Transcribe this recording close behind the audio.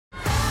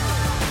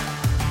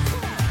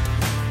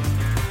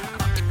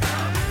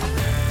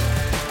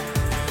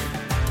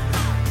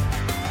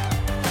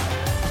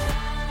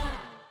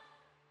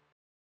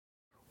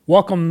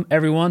Welcome,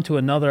 everyone, to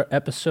another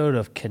episode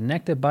of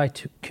Connected by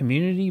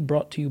Community,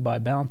 brought to you by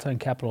Ballantyne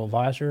Capital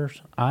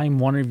Advisors. I'm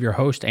one of your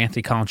hosts,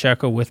 Anthony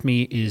Colancheco. With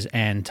me is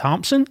Ann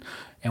Thompson,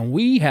 and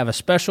we have a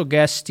special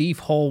guest, Steve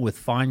Hull with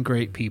Find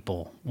Great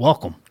People.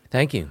 Welcome.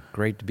 Thank you.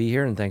 Great to be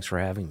here, and thanks for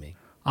having me.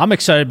 I'm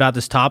excited about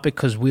this topic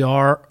because we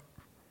are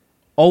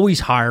always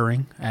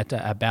hiring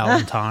at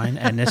Ballantyne,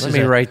 and this Let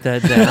me write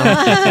that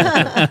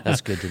down.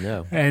 That's good to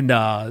know. And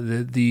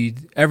the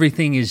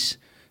everything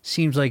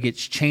seems like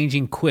it's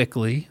changing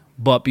quickly.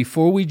 But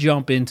before we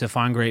jump into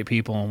Find Great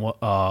People,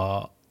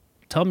 and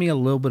tell me a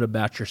little bit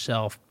about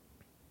yourself,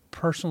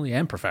 personally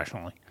and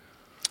professionally.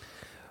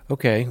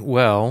 Okay.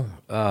 Well,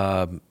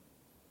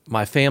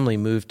 my family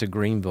moved to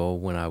Greenville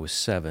when I was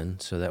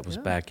 7, so that was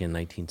back in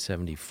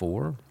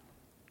 1974.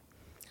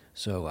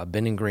 So I've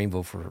been in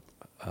Greenville for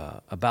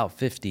about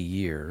 50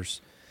 years.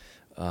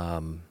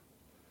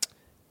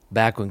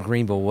 Back when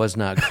Greenville was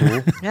not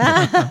cool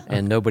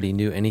and nobody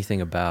knew anything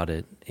about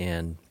it,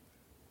 and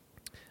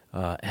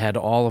had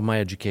all of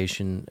my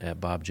education at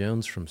Bob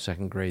Jones from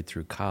second grade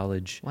through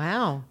college.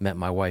 Wow. Met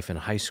my wife in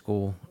high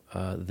school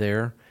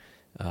there,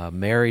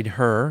 married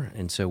her,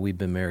 and so we've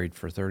been married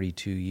for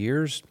 32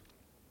 years.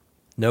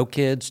 No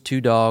kids,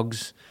 2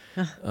 dogs,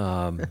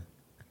 and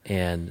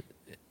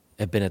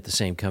have been at the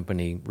same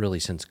company really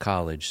since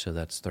college, so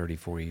that's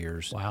 34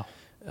 years. Wow.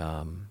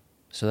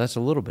 So that's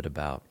a little bit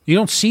about. You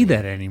don't see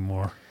that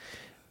anymore.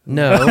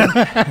 No,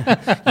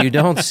 you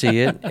don't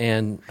see it,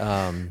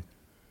 and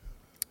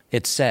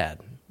it's sad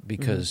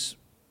because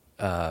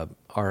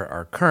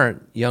our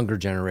current younger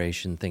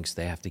generation thinks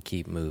they have to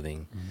keep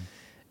moving,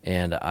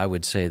 and I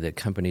would say that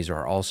companies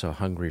are also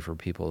hungry for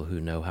people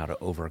who know how to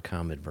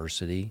overcome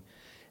adversity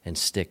and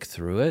stick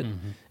through it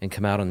and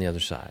come out on the other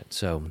side.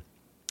 So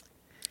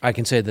I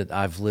can say that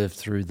I've lived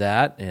through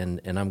that, and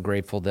I'm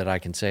grateful that I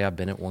can say I've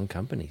been at one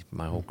company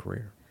my whole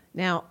career.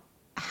 Now,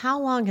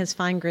 how long has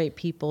Find Great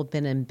People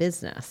been in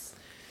business?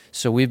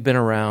 So we've been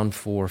around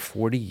for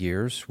 40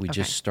 years. We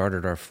just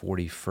started our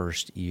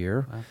 41st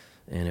year,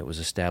 and it was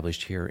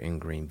established here in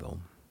Greenville.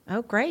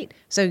 Oh, great.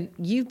 So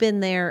you've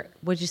been there,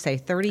 what'd you say,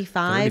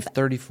 35?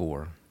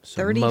 34. So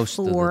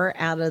 34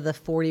 out of the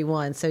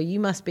 41. So you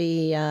must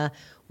be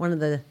one of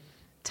the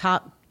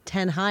top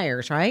 10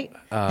 hires, right?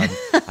 I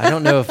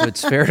don't know if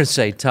it's fair to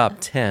say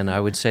top 10. I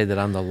would say that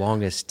I'm the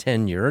longest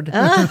tenured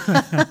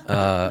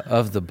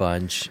of the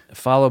bunch,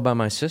 followed by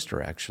my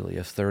sister, actually,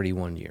 of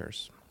 31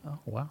 years. Oh,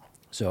 wow.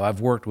 So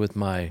I've worked with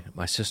my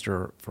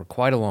sister for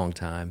quite a long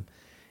time,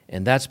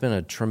 and that's been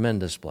a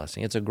tremendous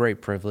blessing. It's a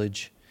great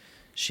privilege.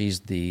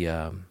 She's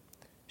the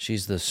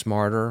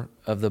smarter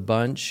of the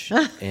bunch,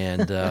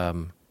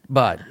 and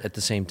but at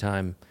the same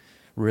time,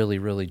 really,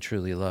 really,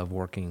 truly love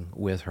working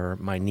with her.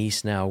 My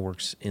niece now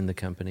works in the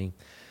company,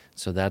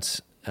 so that's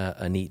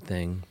a neat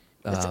thing.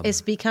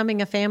 It's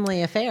becoming a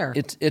family affair.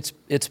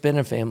 It's been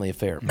a family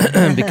affair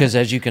because,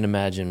 as you can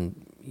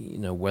imagine,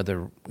 no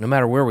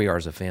matter where we are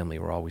as a family,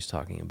 we're always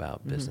talking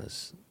about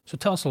business. So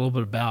tell us a little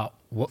bit about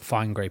what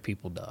Find Great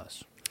People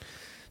does.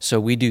 So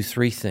we do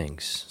 3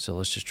 things. So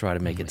let's just try to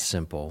make it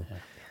simple.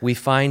 We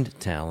find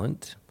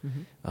talent.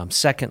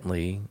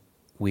 Secondly,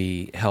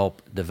 we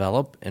help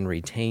develop and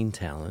retain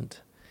talent.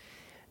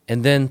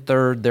 And then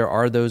third, there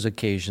are those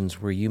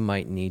occasions where you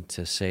might need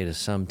to say to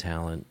some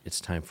talent,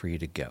 it's time for you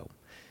to go.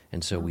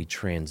 And so we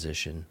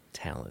transition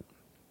talent.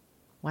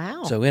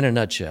 Wow. So in a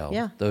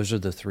nutshell, those are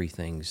the 3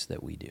 things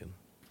that we do.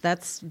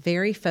 That's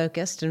very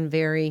focused and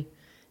very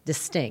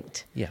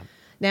distinct. Yeah.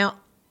 Now,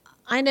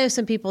 I know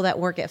some people that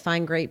work at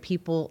Find Great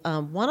People.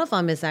 One of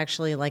them is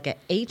actually like an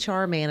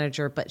HR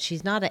manager, but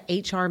she's not an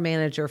HR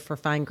manager for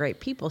Find Great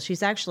People.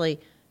 She's actually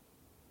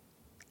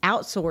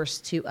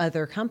outsourced to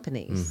other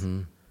companies.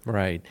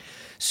 Right.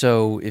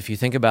 So if you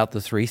think about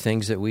the 3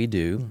 things that we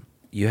do,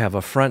 you have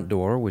a front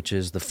door, which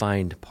is the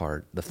find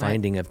part, the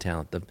finding of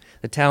talent,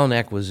 the talent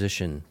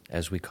acquisition,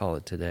 as we call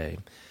it today.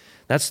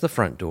 That's the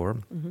front door.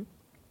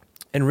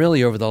 And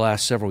really over the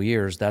last several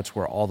years, that's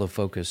where all the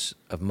focus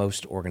of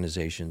most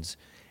organizations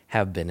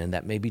have been, and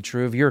that may be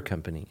true of your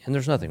company, and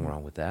there's nothing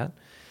wrong with that.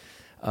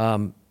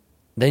 Then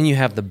you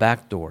have the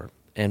back door,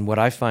 and what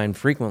I find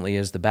frequently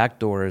is the back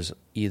door is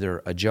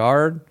either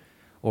ajar,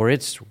 or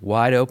it's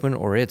wide open,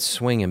 or it's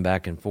swinging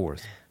back and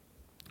forth.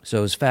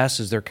 So as fast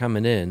as they're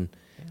coming in,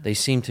 they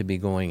seem to be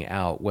going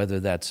out, whether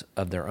that's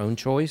of their own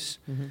choice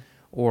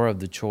or of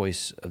the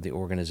choice of the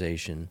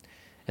organization.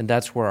 And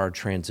that's where our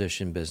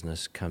transition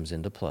business comes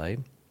into play.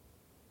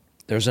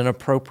 There's an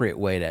appropriate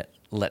way to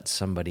let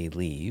somebody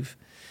leave,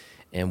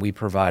 and we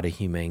provide a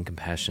humane,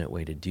 compassionate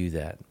way to do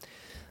that.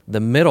 The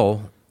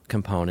middle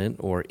component,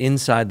 or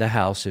inside the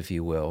house, if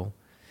you will,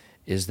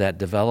 is that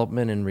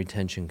development and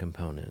retention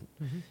component.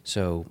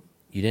 So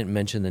you didn't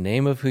mention the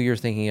name of who you're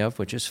thinking of,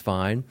 which is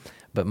fine,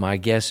 but my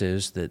guess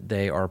is that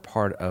they are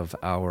part of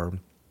our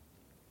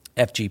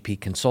FGP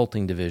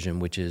consulting division,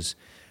 which is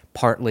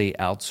partly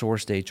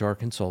outsourced HR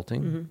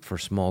consulting for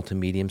small to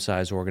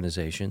medium-sized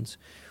organizations,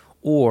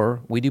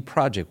 or we do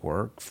project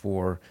work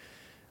for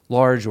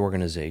large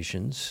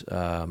organizations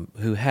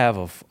who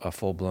have a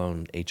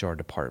full-blown HR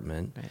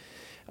department.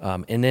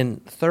 And then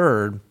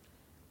third,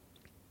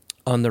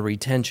 on the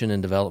retention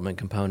and development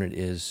component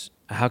is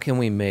how can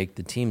we make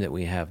the team that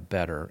we have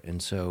better?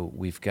 And so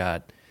we've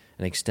got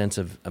an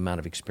extensive amount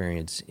of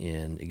experience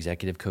in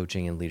executive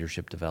coaching and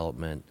leadership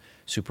development,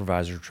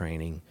 supervisor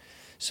training.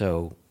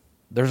 So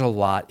there's a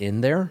lot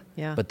in there.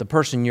 Yeah. But the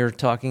person you're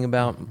talking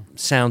about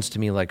sounds to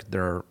me like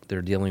they're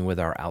dealing with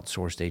our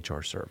outsourced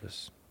HR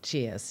service.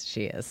 She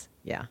is.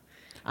 Yeah.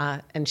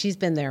 And she's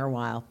been there a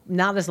while,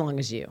 not as long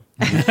as you.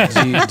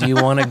 Do you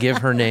want to give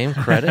her name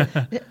credit?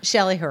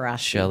 Shelley Harash.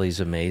 Shelley's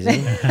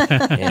amazing,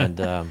 and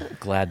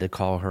glad to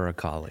call her a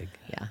colleague.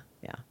 Yeah.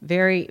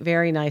 Very,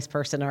 very nice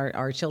person.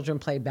 Our children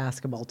played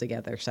basketball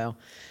together, so.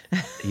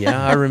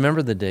 Yeah, I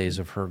remember the days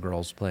of her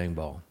girls playing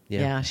ball.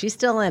 Yeah, she's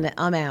still in it.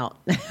 I'm out.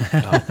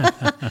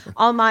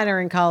 All mine are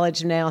in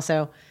college now,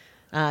 so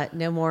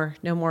no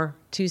more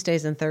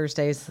Tuesdays and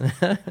Thursdays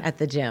at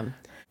the gym.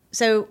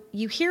 So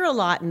you hear a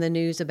lot in the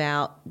news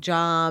about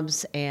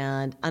jobs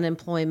and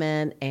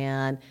unemployment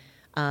and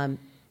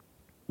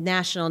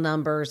national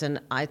numbers, and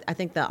I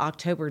think the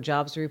October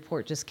jobs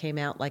report just came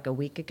out like a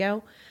week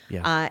ago.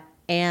 Yeah.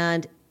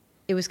 And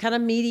it was kind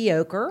of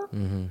mediocre,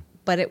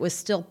 but it was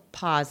still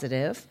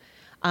positive.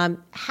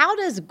 How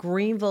does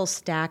Greenville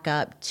stack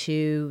up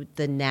to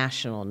the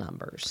national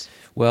numbers?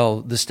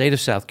 Well, the state of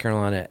South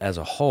Carolina as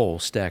a whole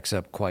stacks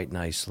up quite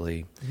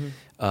nicely.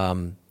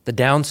 The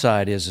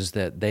downside is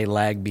that they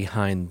lag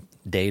behind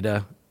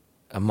data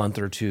a month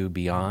or two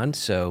beyond.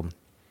 So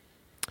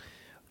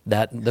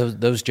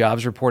those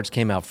jobs reports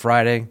came out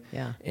Friday,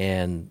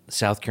 and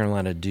South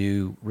Carolina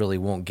really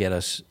won't get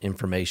us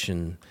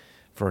information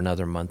for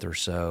another month or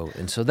so,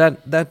 and so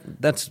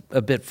that's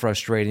a bit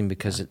frustrating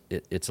because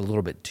it's a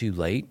little bit too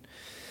late.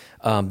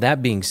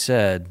 That being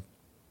said,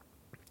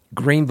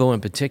 Greenville in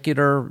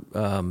particular,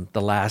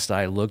 the last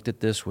I looked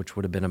at this, which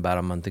would have been about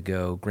a month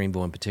ago,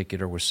 Greenville in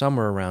particular was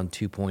somewhere around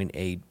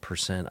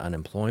 2.8%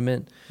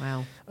 unemployment.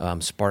 Wow.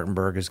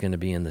 Spartanburg is going to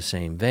be in the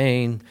same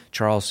vein.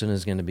 Charleston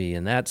is going to be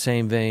in that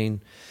same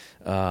vein.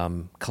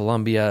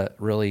 Columbia,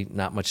 really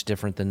not much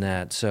different than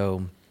that.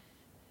 So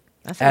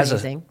that's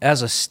amazing.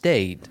 As a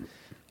state,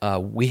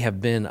 we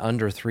have been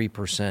under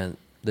 3%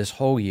 this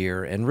whole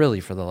year and really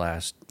for the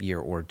last year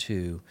or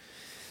two.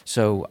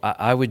 So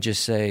I would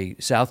just say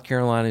South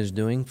Carolina is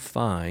doing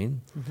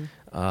fine.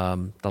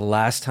 The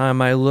last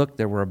time I looked,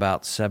 there were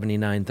about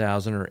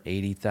 79,000 or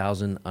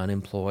 80,000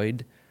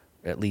 unemployed,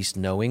 at least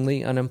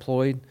knowingly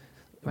unemployed,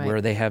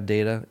 where they have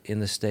data in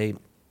the state.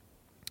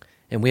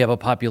 And we have a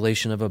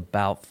population of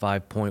about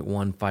 5.1,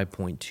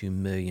 5.2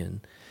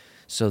 million.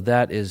 So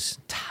that is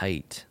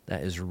tight.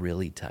 That is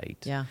really tight.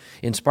 Yeah.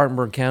 In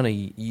Spartanburg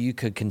County, you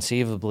could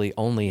conceivably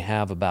only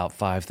have about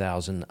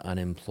 5,000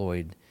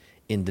 unemployed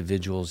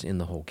individuals in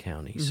the whole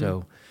county.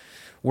 So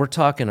we're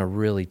talking a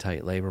really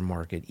tight labor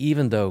market,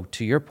 even though,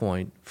 to your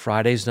point,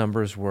 Friday's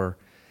numbers were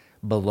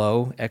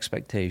below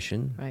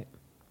expectation. Right.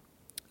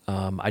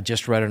 I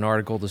just read an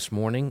article this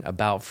morning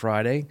about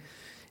Friday,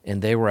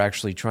 and they were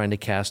actually trying to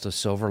cast a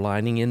silver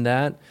lining in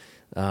that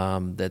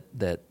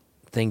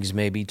things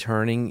may be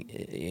turning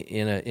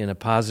in a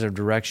positive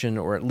direction,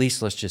 or at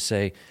least let's just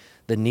say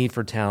the need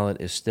for talent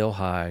is still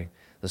high,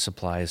 the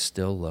supply is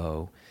still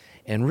low,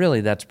 and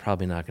really that's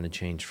probably not going to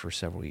change for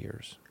several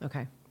years.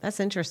 Okay, that's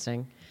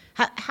interesting.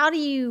 How do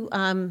you,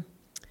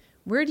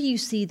 where do you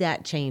see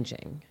that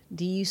changing?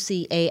 Do you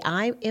see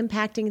AI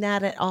impacting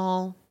that at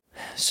all?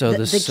 So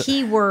the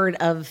key word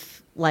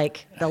of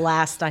like the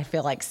last, I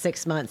feel like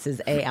 6 months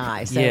is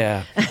AI. So.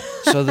 Yeah.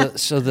 So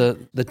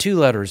the two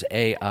letters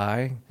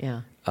AI.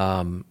 Yeah.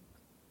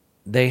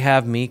 They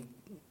have me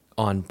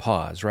on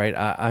pause, right?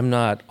 I'm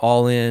not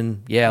all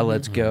in,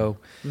 let's go,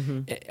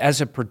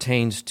 as it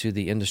pertains to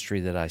the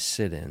industry that I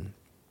sit in.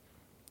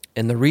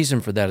 And the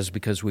reason for that is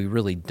because we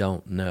really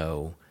don't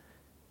know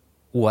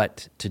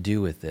what to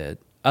do with it,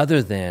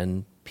 other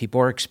than people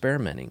are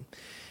experimenting.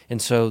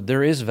 And so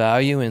there is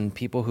value in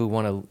people who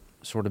want to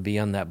sort of be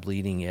on that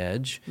bleeding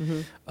edge.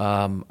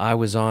 I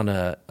was on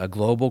a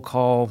global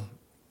call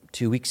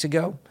 2 weeks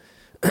ago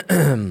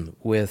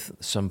with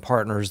some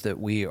partners that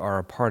we are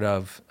a part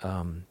of.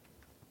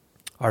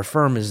 Our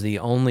firm is the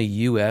only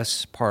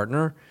U.S.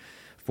 partner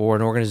for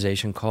an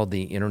organization called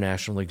the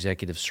International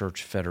Executive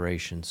Search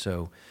Federation.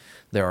 So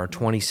there are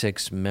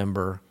 26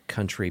 member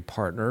country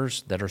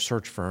partners that are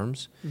search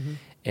firms,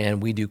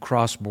 and we do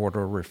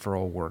cross-border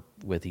referral work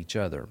with each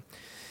other.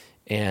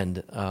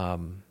 And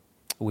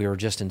we were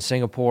just in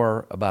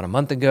Singapore about a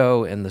month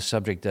ago, and the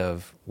subject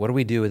of what do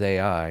we do with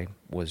AI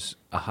was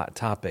a hot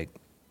topic.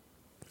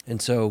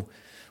 And so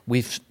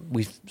we've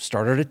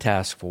started a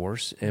task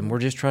force, and we're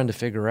just trying to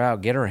figure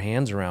out, get our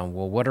hands around,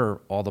 well, what are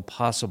all the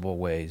possible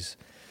ways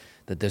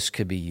that this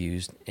could be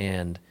used,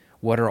 and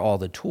what are all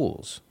the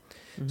tools?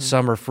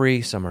 Some are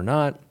free, some are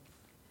not.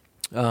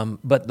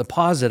 But the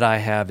pause that I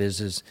have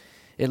is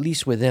at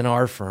least within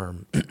our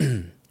firm,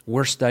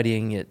 we're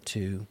studying it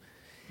too.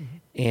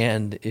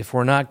 And if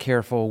we're not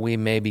careful, we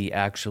may be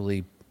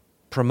actually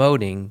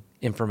promoting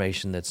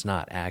information that's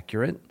not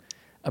accurate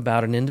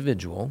about an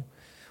individual,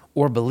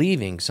 or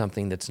believing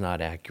something that's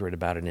not accurate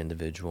about an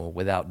individual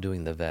without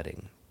doing the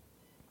vetting.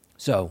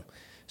 So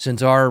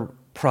since our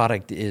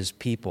product is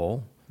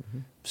people,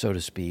 so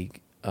to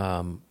speak,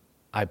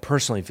 I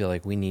personally feel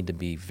like we need to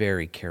be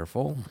very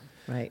careful.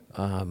 Right.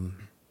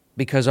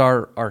 Because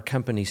our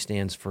company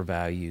stands for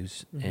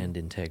values and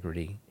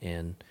integrity.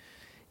 And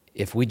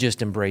if we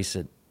just embrace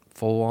it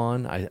full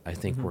on, I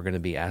think we're going to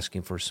be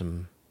asking for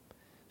some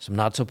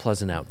not so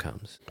pleasant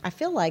outcomes. I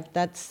feel like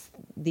that's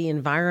the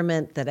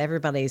environment that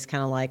everybody's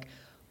kind of like,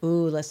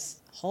 ooh,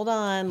 let's hold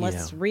on,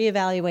 let's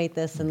reevaluate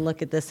this and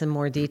look at this in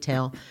more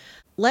detail.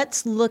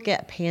 Let's look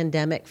at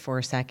pandemic for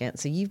a second.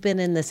 So you've been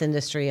in this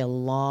industry a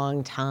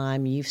long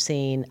time. You've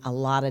seen a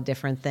lot of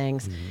different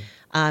things.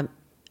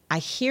 I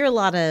hear a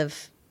lot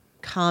of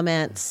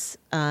comments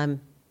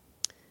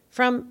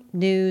from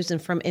news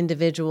and from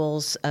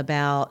individuals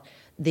about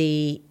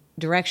the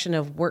direction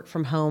of work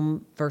from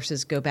home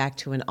versus go back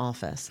to an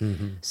office.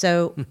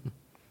 So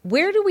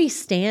where do we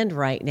stand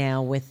right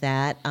now with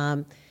that?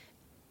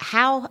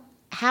 How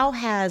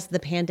has the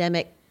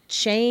pandemic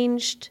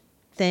changed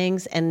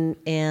things,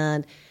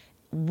 and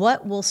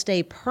what will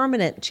stay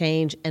permanent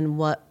change and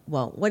what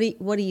won't? What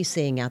are you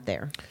seeing out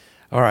there?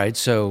 All right,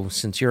 so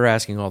since you're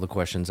asking all the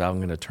questions, I'm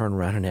going to turn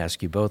around and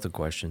ask you both a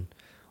question.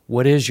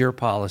 What is your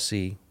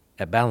policy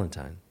at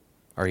Ballantine?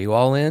 Are you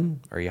all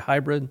in? Are you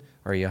hybrid?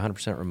 Or are you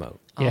 100% remote?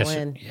 All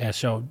in. Yeah,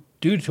 so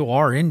due to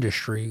our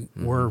industry,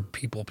 we're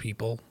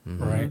people,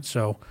 right?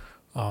 So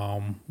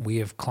we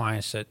have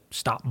clients that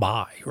stop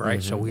by,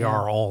 right? So we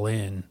are all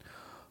in.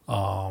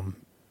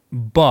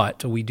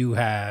 But we do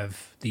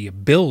have the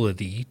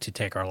ability to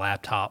take our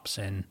laptops,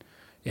 and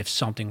if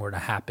something were to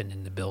happen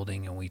in the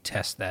building and we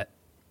test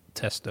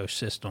those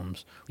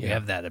systems, we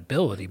have that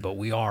ability, but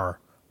we are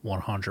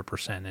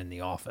 100% in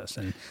the office.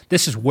 And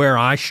this is where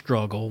I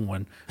struggle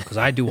because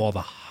I do all the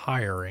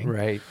hiring.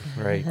 Right.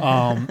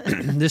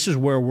 This is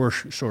where we're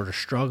sort of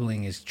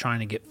struggling, is trying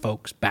to get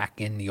folks back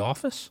in the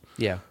office.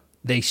 Yeah.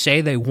 They say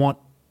they want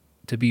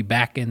to be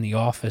back in the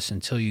office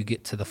until you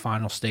get to the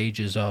final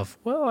stages of,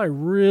 well, I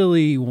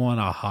really want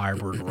a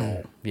hybrid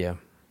role. Yeah,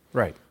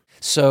 right.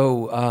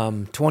 So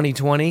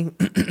 2020,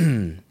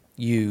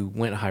 you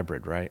went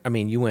hybrid, right? I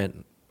mean, you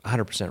went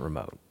 100%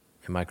 remote.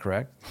 Am I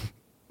correct?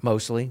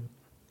 Mostly?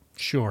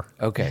 Sure.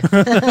 Okay.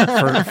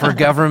 For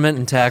government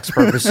and tax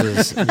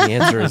purposes, the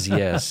answer is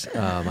yes.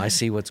 I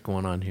see what's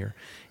going on here.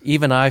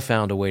 Even I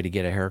found a way to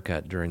get a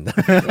haircut during the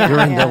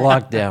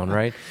lockdown,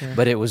 right? Yeah.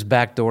 But it was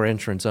backdoor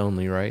entrance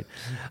only, right?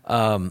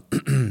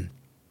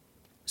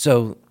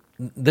 So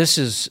this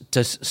is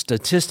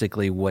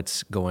statistically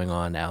what's going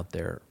on out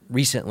there.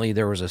 Recently,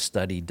 there was a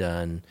study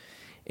done,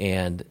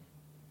 and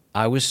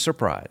I was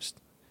surprised.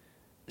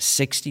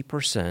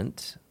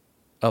 60%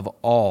 of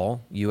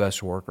all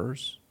U.S.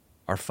 workers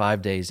are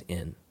 5 days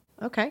in.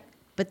 Okay.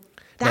 But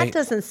that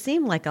doesn't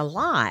seem like a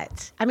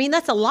lot. I mean,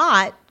 that's a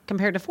lot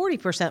compared to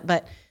 40%,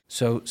 but...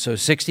 So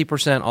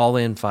 60% all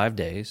in 5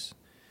 days,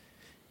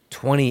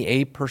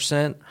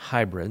 28%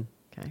 hybrid,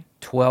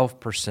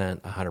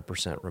 12%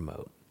 100%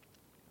 remote.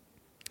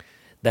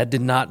 That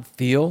did not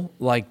feel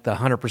like the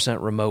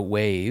 100% remote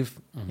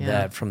wave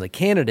that from the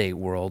candidate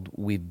world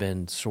we've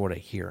been sort of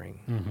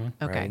hearing.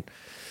 Okay.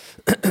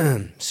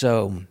 Right?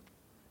 So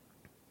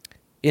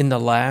in the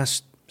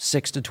last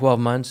 6 to 12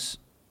 months,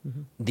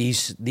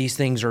 these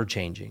things are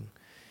changing.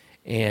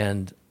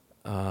 And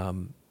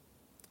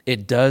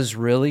it does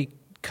really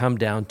come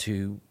down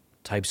to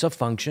types of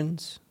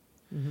functions.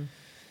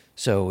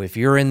 So if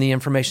you're in the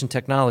information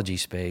technology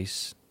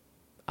space,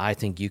 I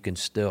think you can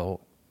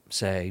still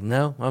say,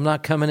 no, I'm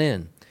not coming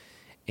in.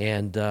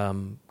 And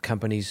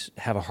companies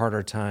have a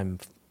harder time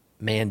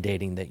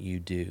mandating that you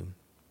do.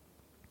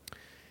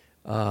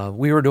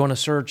 We were doing a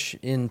search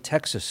in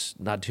Texas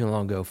not too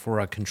long ago for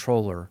a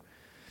controller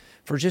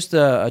for just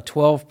a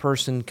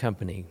 12-person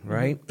company,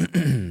 right?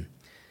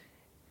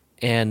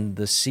 And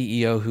the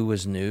CEO, who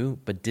was new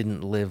but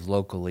didn't live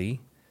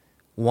locally,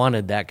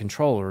 wanted that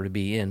controller to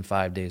be in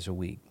 5 days a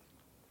week.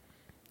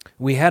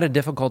 We had a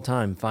difficult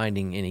time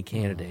finding any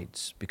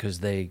candidates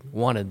because they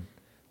wanted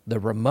the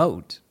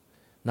remote,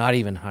 not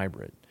even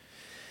hybrid.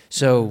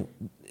 So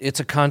it's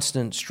a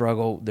constant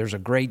struggle. There's a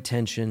great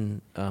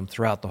tension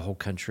throughout the whole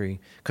country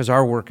because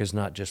our work is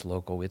not just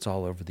local. It's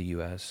all over the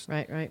U.S.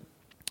 Right.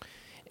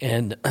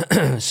 And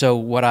so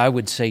what I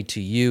would say to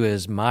you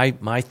is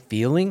my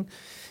feeling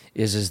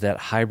is that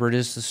hybrid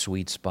is the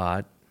sweet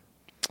spot.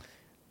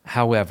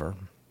 However,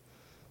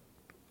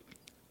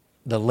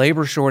 the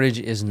labor shortage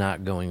is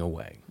not going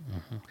away.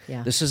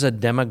 Yeah. This is a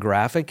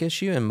demographic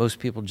issue, and most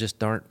people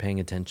just aren't paying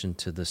attention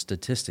to the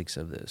statistics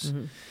of this.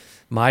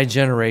 My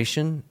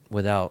generation,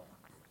 without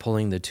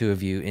pulling the two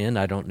of you in,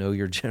 I don't know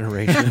your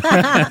generation.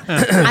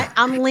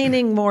 I'm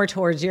leaning more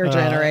towards your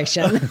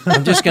generation.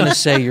 I'm just going to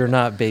say you're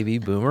not baby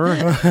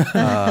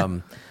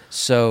boomer.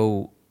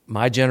 So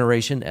my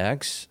generation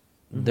X,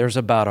 there's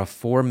about a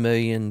 4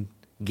 million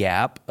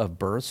gap of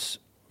births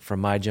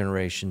from my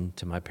generation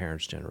to my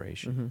parents'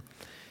 generation.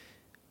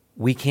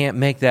 We can't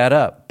make that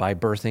up by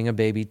birthing a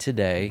baby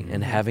today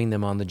and having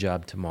them on the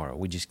job tomorrow.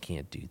 We just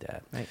can't do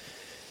that. Right.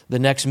 The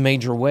next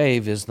major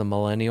wave is the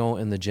Millennial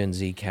and the Gen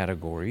Z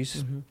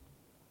categories.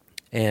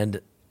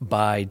 And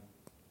by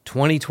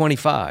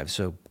 2025,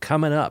 so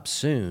coming up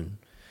soon,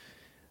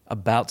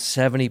 about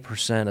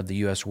 70% of the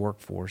U.S.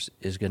 workforce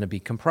is going to be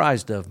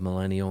comprised of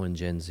Millennial and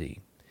Gen Z.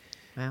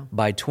 Wow.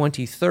 By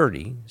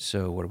 2030,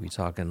 so what are we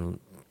talking,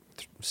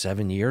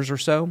 7 years or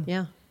so?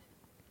 Yeah.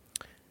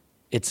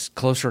 It's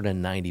closer to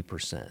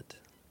 90%.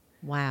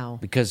 Wow.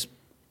 Because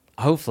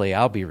hopefully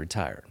I'll be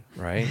retired,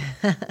 right?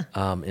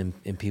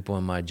 And people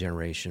in my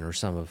generation, or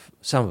some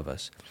of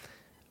us.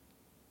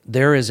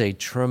 There is a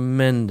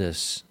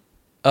tremendous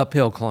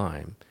uphill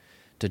climb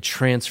to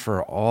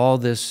transfer all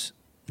this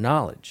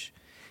knowledge.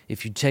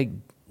 If you take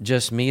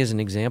just me as an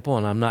example,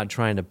 and I'm not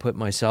trying to put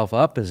myself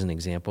up as an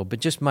example, but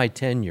just my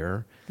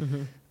tenure,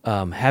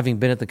 having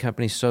been at the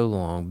company so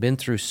long, been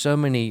through so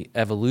many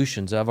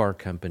evolutions of our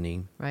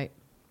company, Right.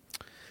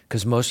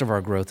 because most of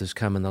our growth has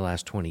come in the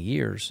last 20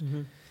 years,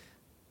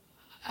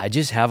 I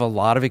just have a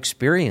lot of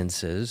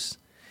experiences,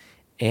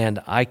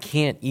 and I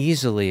can't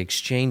easily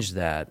exchange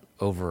that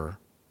over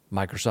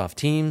Microsoft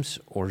Teams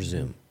or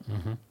Zoom.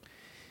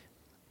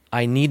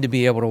 I need to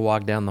be able to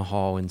walk down the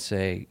hall and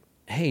say,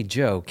 hey,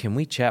 Joe, can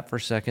we chat for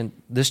a second?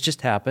 This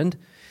just happened,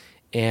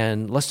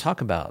 and let's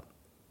talk about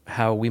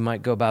how we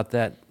might go about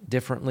that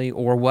differently,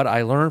 or what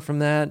I learned from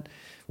that.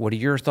 What are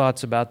your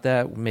thoughts about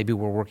that? Maybe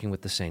we're working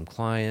with the same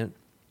client.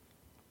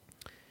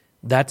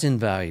 That's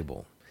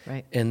invaluable.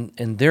 Right. And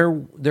there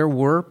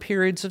were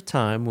periods of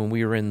time when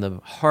we were in the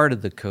heart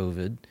of the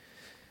COVID.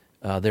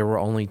 There were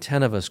only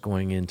 10 of us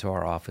going into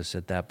our office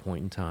at that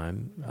point in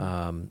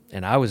time.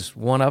 And I was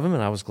one of them,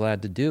 and I was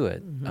glad to do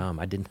it.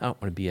 I did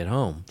not want to be at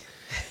home.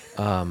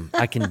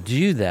 I can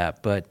do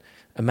that, but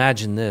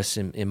imagine this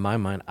in my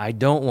mind. I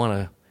don't want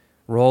to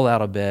roll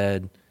out of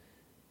bed,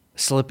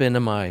 slip into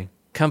my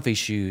comfy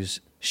shoes,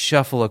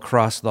 shuffle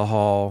across the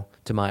hall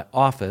to my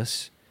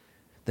office,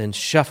 then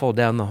shuffle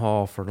down the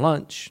hall for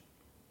lunch,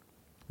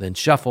 then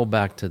shuffle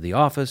back to the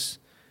office.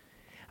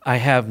 I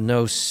have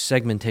no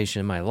segmentation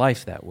in my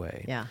life that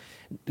way. Yeah.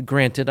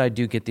 Granted, I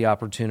do get the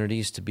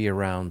opportunities to be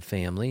around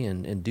family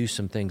and do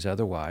some things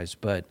otherwise,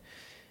 but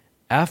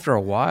after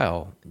a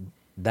while,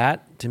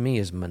 that to me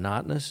is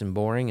monotonous and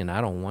boring, and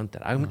I don't want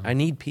that. I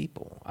need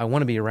people. I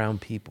want to be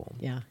around people.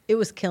 Yeah. It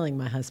was killing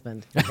my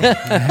husband.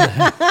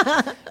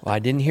 Well, I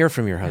didn't hear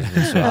from your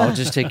husband, so I'll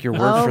just take your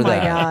word for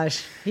that. Oh my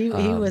gosh.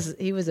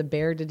 He was a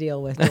bear to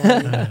deal with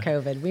during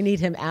COVID. We need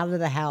him out of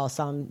the house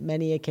on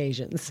many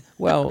occasions.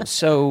 Well,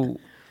 so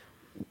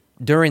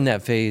during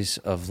that phase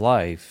of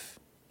life,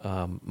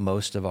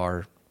 most of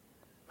our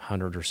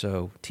 100 or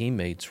so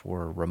teammates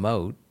were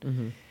remote,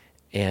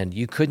 and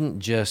you couldn't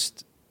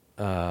just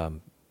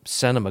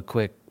send them a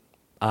quick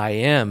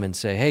IM and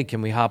say, hey,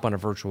 can we hop on a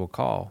virtual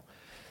call?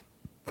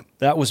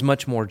 That was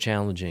much more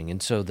challenging.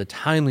 And so the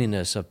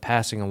timeliness of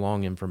passing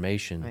along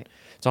information,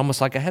 it's almost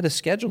like I had to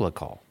schedule a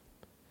call.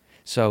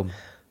 So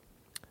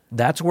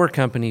that's where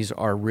companies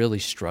are really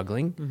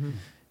struggling,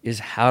 is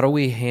how do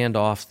we hand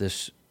off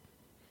this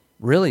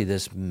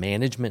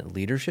management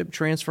leadership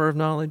transfer of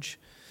knowledge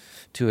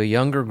to a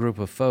younger group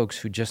of folks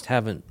who just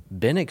haven't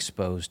been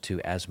exposed to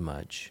as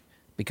much,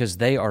 because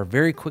they are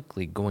very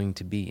quickly going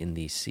to be in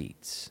these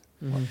seats.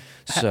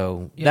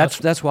 So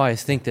that's why I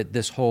think that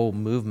this whole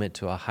movement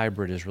to a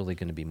hybrid is really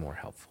going to be more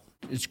helpful.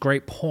 It's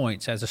great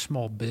points. As a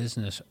small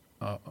business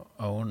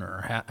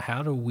owner,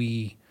 how do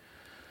we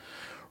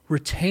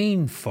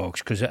retain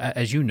folks? Because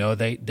as you know,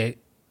 they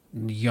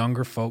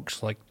younger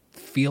folks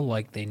feel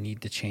like they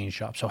need to change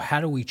jobs. So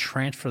how do we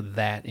transfer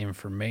that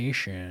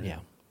information? Yeah.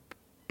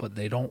 But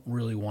they don't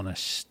really want to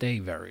stay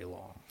very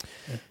long.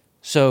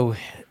 So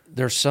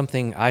there's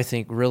something I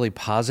think really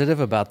positive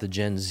about the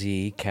Gen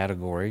Z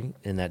category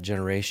in that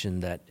generation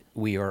that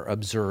we are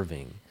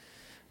observing.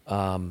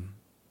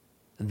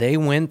 They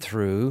went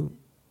through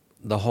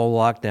the whole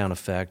lockdown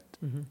effect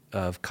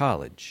of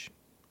college.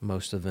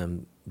 Most of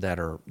them that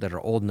are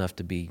old enough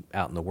to be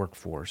out in the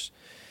workforce.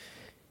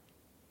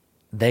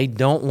 They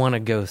don't want to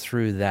go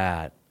through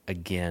that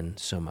again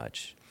so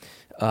much.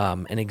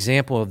 An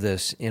example of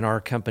this in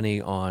our company,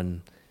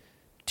 on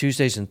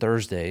Tuesdays and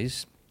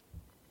Thursdays,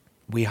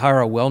 we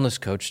hire a wellness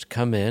coach to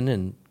come in,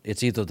 and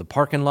it's either the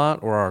parking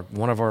lot or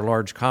one of our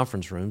large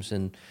conference rooms,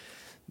 and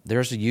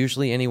there's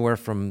usually anywhere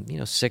from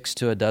 6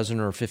 to a dozen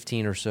or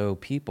 15 or so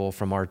people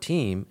from our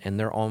team, and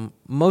they're all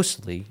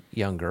mostly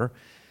younger,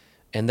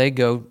 and they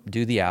go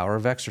do the hour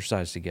of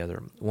exercise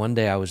together. One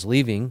day I was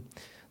leaving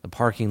the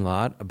parking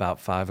lot about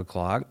 5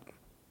 o'clock,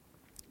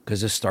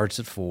 because this starts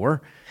at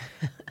 4,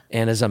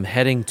 and as I'm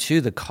heading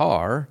to the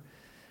car,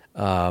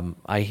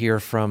 I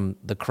hear from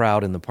the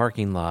crowd in the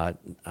parking lot.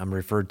 I'm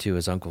referred to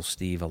as Uncle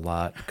Steve a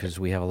lot because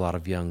we have a lot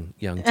of young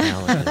talent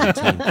in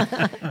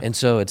the team. And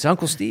so it's,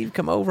 Uncle Steve,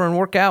 come over and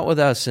work out with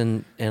us.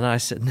 And I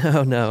said,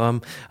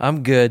 no,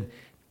 I'm good.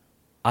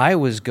 I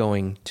was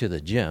going to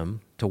the gym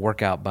to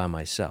work out by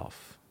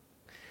myself.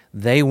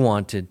 They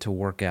wanted to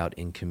work out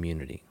in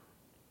community.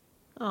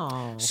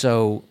 Oh.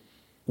 So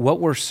what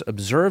we're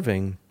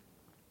observing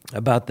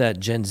about that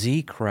Gen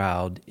Z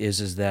crowd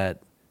is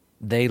that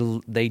They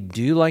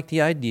do like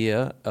the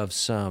idea of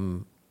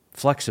some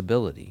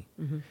flexibility,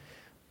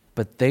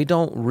 but they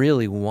don't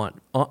really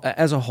want,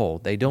 as a whole,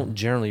 they don't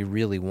generally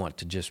really want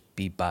to just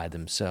be by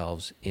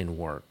themselves in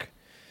work.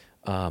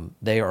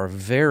 They are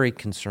very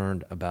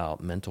concerned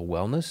about mental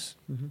wellness.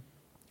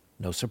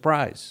 No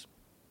surprise.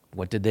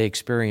 What did they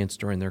experience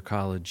during their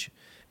college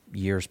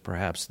years,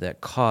 perhaps,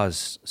 that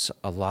caused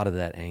a lot of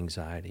that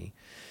anxiety?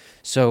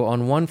 So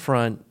on one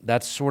front,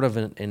 that's sort of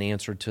an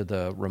answer to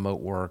the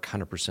remote work,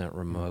 100%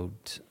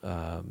 remote,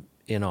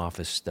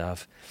 in-office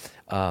stuff.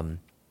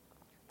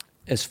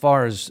 As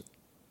far as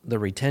the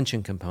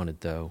retention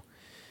component, though,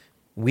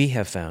 we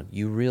have found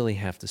you really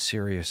have to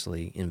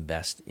seriously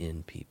invest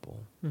in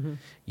people.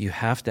 You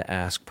have to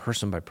ask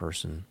person by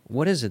person,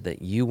 what is it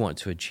that you want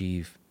to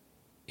achieve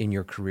in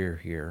your career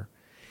here?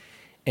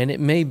 And it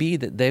may be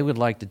that they would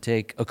like to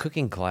take a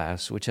cooking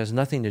class, which has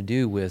nothing to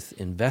do with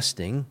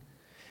investing,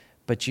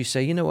 but you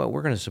say, you know what,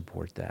 we're going to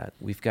support that.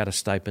 We've got a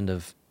stipend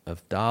of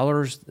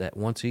dollars that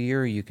once a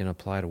year you can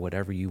apply to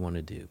whatever you want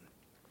to do.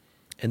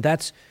 And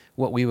that's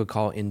what we would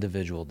call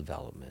individual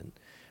development,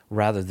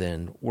 rather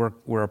than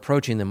we're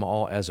approaching them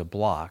all as a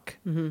block,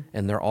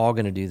 and they're all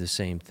going to do the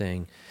same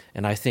thing.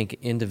 And I think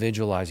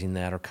individualizing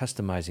that or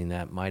customizing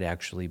that might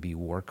actually be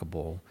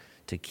workable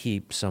to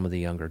keep some of the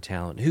younger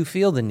talent who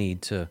feel the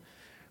need to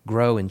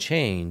grow and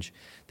change.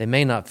 They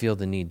may not feel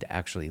the need to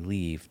actually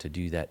leave to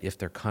do that if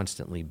they're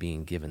constantly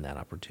being given that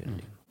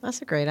opportunity.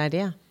 That's a great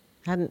idea.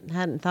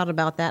 Hadn't thought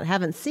about that.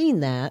 Haven't seen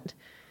that.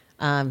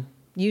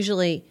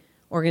 Usually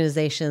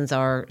organizations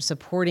are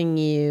supporting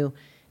you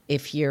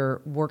if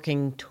you're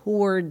working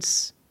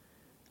towards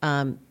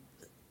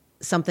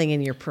something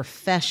in your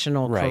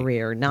professional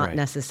career, not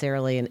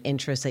necessarily an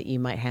interest that you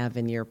might have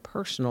in your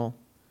personal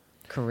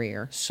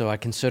career. So I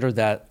consider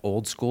that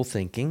old school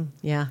thinking.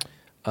 Yeah.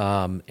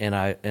 And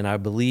I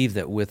believe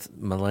that with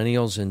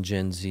millennials and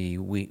Gen Z,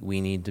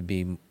 we need to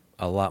be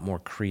a lot more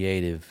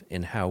creative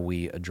in how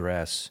we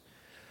address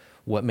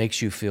what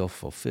makes you feel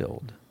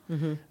fulfilled.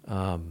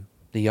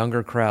 The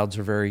younger crowds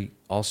are very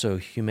also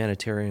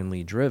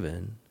humanitarianly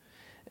driven.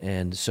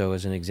 And so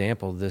as an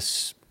example,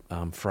 this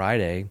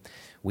Friday,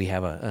 we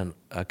have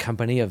a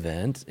company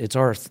event. It's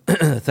our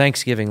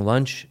Thanksgiving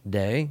lunch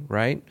day,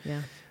 right?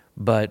 Yeah.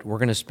 But we're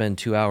going to spend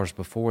 2 hours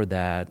before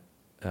that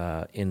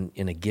in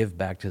a give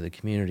back to the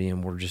community,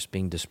 and we're just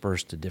being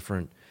dispersed to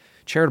different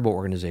charitable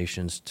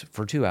organizations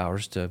for 2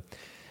 hours to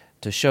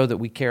show that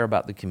we care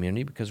about the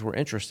community because we're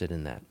interested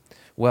in that.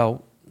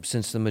 Well,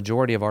 since the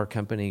majority of our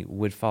company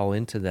would fall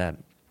into that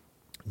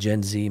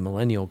Gen Z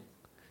millennial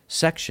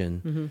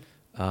section,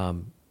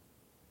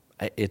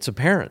 it's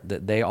apparent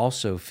that they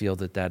also feel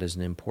that that is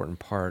an important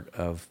part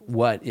of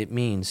what it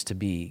means to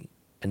be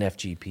an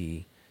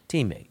FGP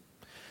teammate.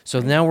 So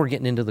now we're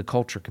getting into the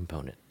culture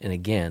component. And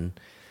again,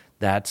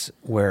 that's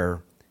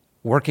where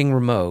working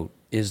remote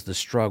is the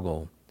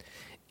struggle.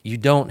 You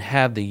don't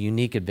have the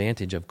unique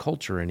advantage of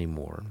culture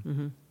anymore.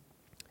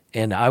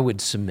 And I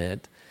would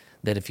submit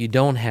that if you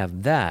don't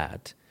have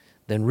that,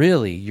 then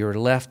really you're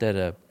left at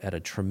a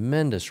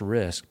tremendous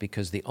risk,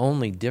 because the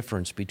only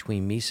difference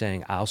between me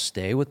saying I'll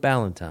stay with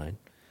Ballantyne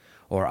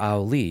or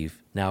I'll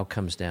leave now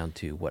comes down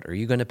to, what are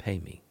you going to pay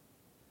me?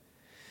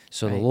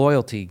 So the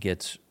loyalty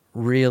gets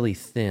really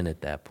thin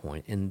at that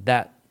point, and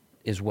that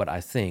is what I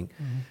think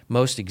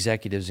most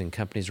executives in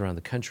companies around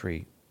the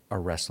country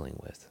are wrestling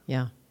with.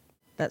 Yeah,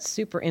 that's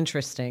super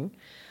interesting.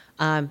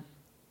 I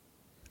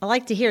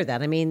like to hear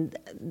that. I mean,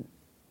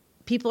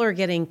 people are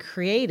getting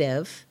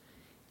creative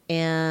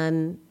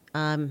and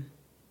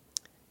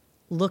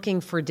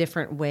looking for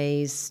different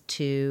ways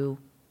to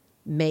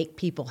make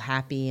people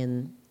happy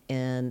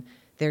in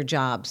their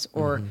jobs.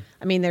 Or,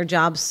 I mean, their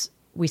jobs,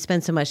 we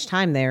spend so much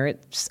time there,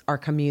 it's our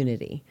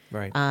community.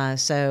 Right.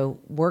 So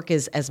work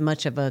is as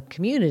much of a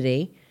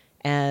community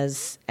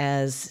as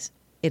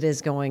it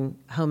is going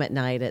home at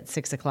night at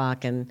 6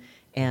 o'clock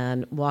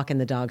and walking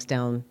the dogs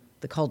down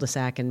the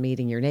cul-de-sac and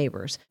meeting your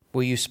neighbors.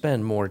 Well, you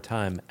spend more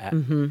time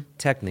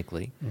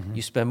technically.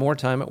 You spend more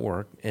time at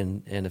work,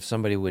 and if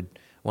somebody would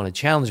want to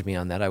challenge me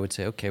on that, I would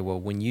say, okay, well,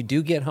 when you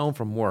do get home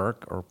from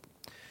work or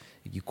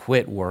you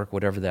quit work,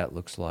 whatever that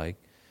looks like,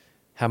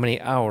 how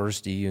many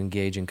hours do you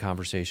engage in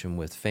conversation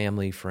with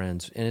family,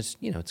 friends? And it's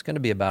going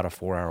to be about a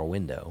 4-hour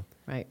window.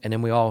 Right. And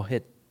then we all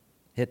hit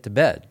to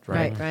bed,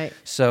 right? Right.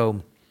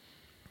 So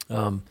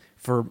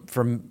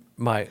for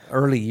my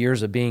early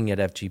years of being at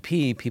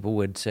FGP, people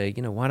would say,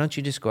 why don't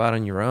you just go out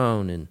on your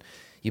own? And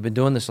you've been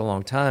doing this a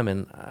long time.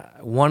 And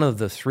one of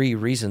the 3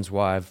 reasons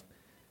why I've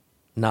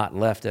not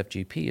left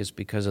FGP is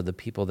because of the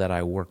people that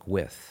I work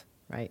with.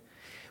 Right.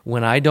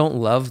 When I don't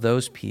love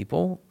those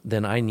people,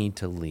 then I need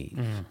to leave.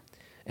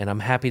 And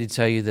I'm happy to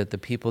tell you that the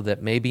people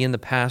that maybe in the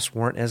past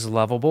weren't as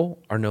lovable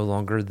are no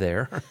longer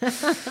there.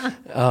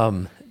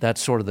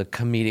 That's sort of the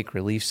comedic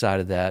relief side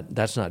of that.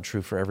 That's not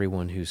true for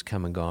everyone who's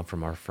come and gone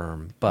from our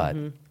firm. But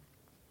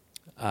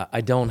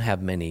I don't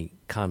have many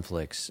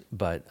conflicts,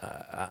 but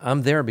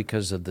I'm there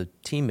because of the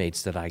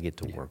teammates that I get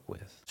to work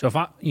with. So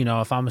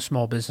if I'm a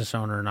small business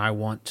owner and I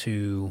want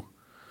to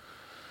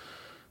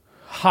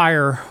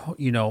hire,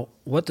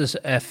 what does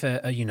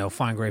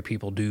find great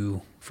people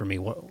do for me?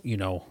 What,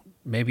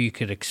 maybe you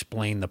could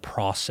explain the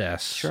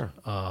process Sure.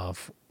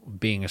 of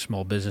being a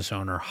small business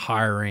owner,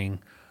 hiring.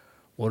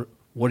 What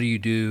do you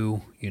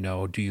do?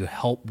 Do you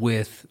help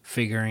with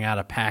figuring out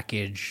a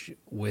package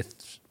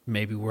with,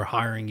 maybe we're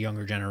hiring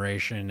younger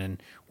generation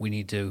and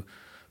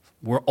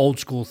we're old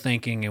school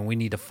thinking and we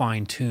need to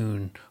fine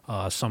tune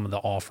some of the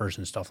offers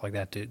and stuff like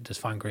that. Does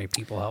Find Great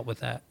People help with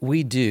that?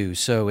 We do.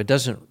 So it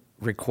doesn't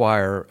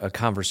require a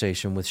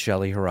conversation with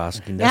Shelley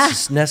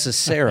Horosky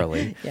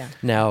necessarily. Yeah.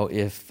 Now,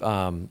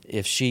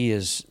 if she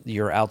is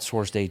your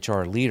outsourced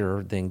HR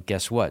leader, then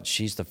guess what?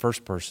 She's the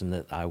first person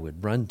that I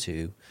would run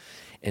to,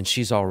 and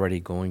she's already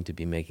going to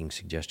be making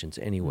suggestions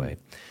anyway.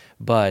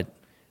 But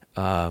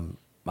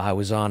I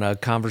was on a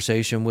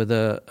conversation with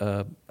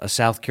a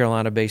South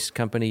Carolina-based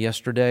company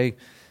yesterday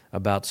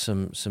about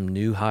some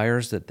new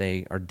hires that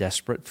they are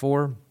desperate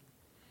for.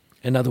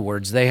 In other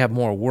words, they have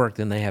more work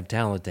than they have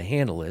talent to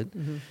handle it,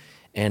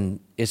 and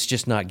it's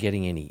just not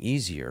getting any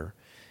easier.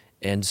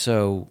 And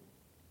so,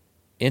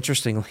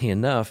 interestingly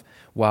enough,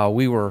 while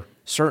we were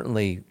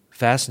certainly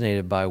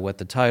fascinated by what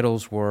the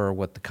titles were,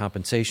 what the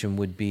compensation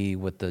would be,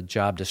 what the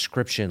job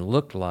description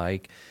looked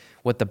like,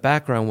 what the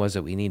background was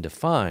that we need to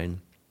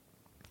find,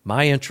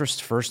 my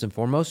interest first and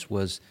foremost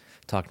was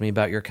talk to me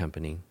about your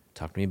company,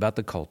 talk to me about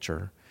the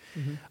culture,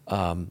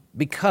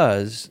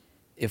 because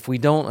if we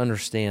don't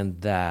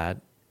understand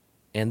that,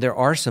 and there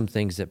are some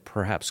things that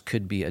perhaps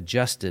could be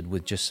adjusted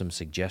with just some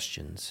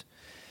suggestions,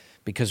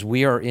 because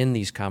we are in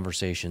these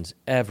conversations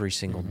every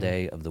single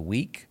day of the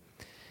week,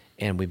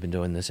 and we've been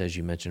doing this, as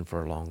you mentioned,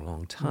 for a long,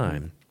 long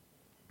time.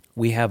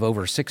 We have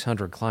over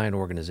 600 client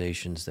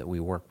organizations that we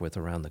work with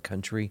around the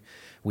country.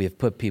 We have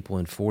put people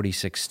in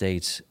 46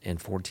 states and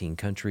 14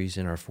 countries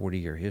in our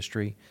 40-year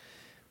history.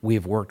 We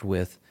have worked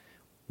with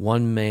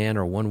one-man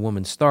or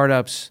one-woman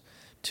startups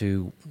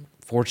to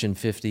Fortune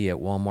 50 at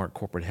Walmart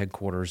corporate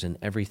headquarters and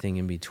everything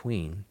in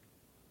between.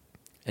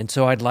 And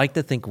so I'd like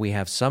to think we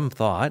have some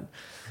thought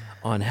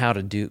on how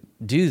to do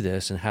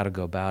this and how to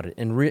go about it.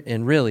 And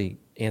really,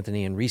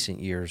 Anthony, in recent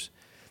years,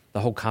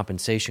 the whole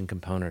compensation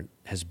component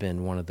has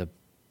been one of the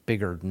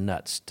bigger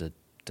nuts to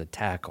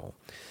tackle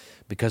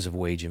because of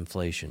wage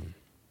inflation.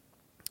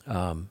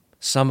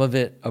 Some of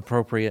it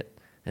appropriate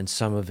and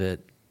some of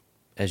it,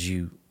 as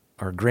you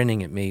are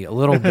grinning at me, a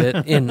little bit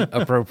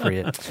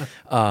inappropriate.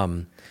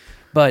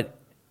 But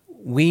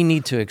we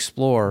need to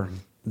explore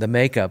the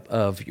makeup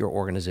of your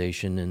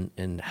organization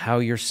and how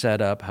you're set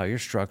up, how you're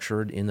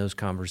structured in those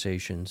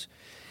conversations,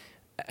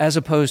 as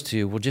opposed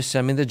to, well, just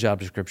send me the job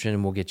description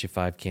and we'll get you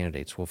 5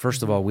 candidates. Well,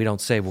 first of all, we don't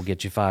say we'll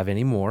get you 5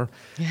 anymore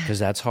because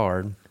that's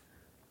hard.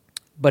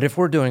 But if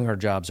we're doing our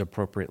jobs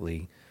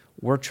appropriately,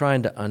 we're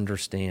trying to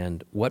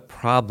understand what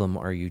problem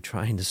are you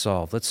trying to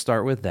solve. Let's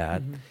start with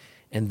that.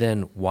 And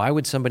then why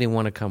would somebody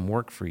want to come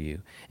work for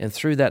you? And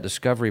through that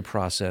discovery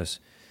process,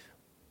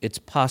 it's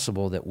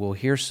possible that we'll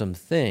hear some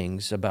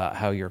things about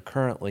how you're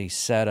currently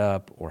set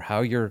up or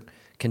how you're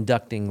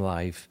conducting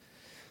life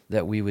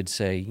that we would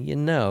say,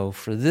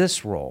 for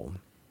this role,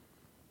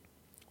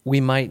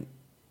 we might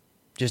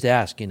just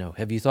ask,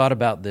 have you thought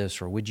about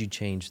this or would you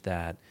change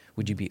that?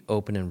 Would you be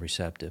open and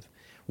receptive?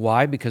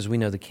 Why? Because we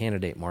know the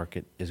candidate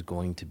market is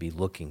going to be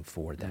looking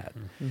for that.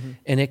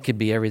 And it could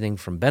be everything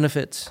from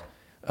benefits,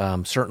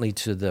 certainly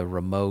to the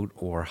remote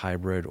or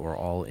hybrid or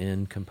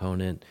all-in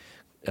component,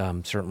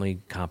 certainly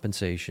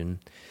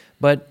compensation.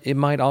 But it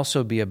might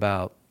also be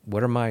about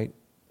what are my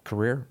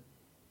career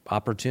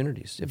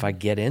opportunities? If I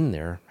get in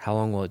there, how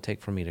long will it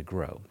take for me to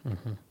grow?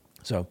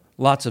 So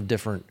lots of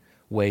different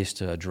ways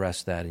to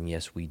address that, and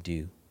yes, we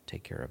do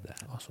take care of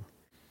that. Awesome.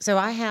 So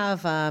I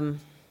have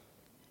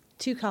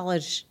 2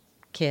 college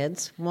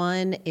kids.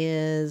 One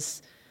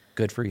is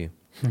Good for you.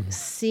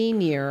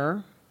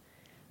 senior.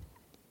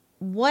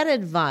 What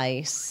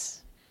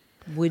advice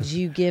would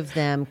you give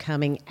them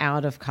coming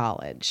out of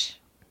college?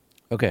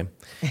 Okay.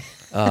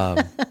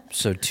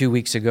 So 2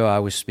 weeks ago, I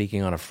was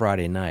speaking on a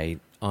Friday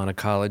night on a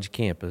college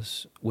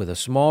campus with a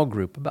small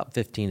group, about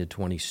 15 to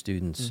 20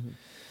 students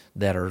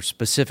that are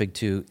specific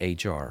to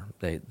HR.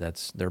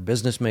 They're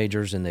business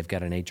majors and they've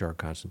got an HR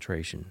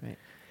concentration. Right.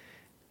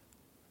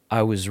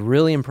 I was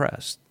really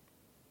impressed.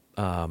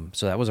 So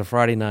that was a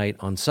Friday night.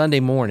 On Sunday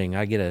morning,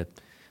 I get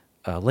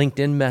a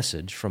LinkedIn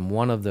message from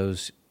one of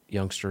those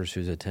youngsters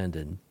who's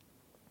attended.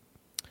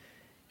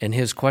 And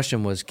his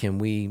question was, can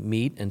we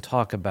meet and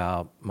talk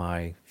about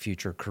my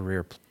future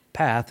career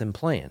path and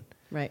plan?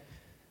 Right.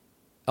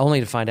 Only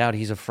to find out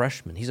he's a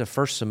freshman. He's a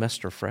first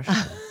semester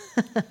freshman,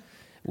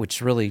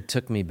 which really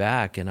took me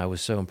back, and I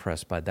was so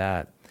impressed by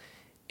that.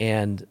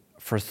 And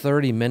for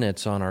 30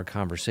 minutes on our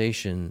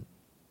conversation,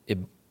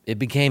 it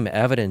became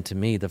evident to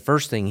me the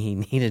first thing he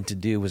needed to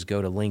do was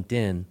go to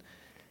LinkedIn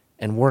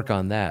and work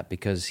on that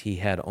because he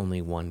had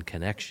only one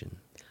connection,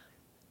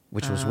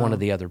 which was one of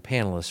the other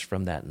panelists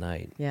from that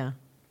night. Yeah.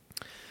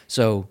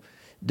 So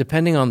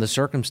depending on the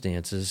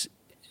circumstances,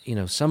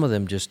 some of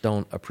them just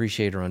don't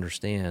appreciate or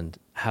understand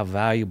how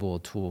valuable a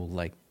tool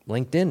like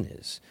LinkedIn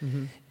is.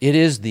 It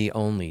is the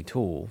only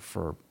tool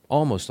for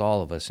almost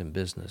all of us in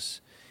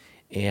business,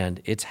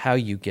 and it's how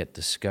you get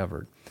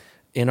discovered.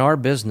 In our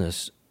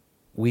business,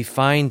 we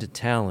find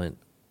talent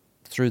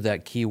through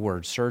that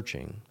keyword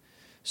searching.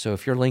 So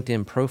if your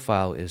LinkedIn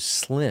profile is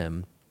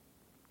slim,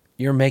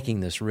 you're making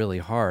this really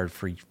hard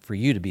for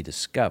you to be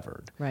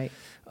discovered. Right.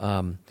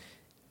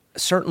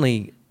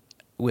 Certainly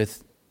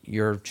with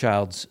your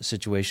child's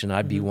situation,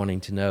 I'd be wanting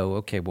to know,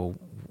 okay, well,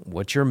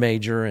 what's your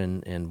major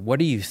and what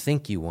do you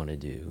think you want to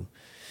do?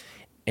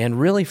 And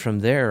really from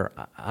there,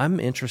 I'm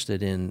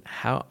interested in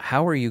how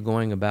are you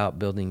going about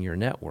building your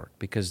network,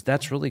 because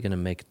that's really going to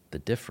make the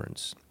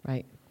difference.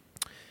 Right.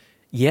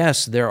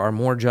 Yes, there are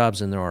more jobs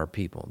than there are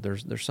people.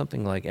 There's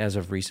something like, as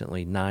of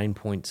recently,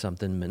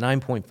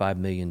 9.5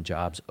 million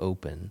jobs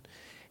open,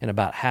 and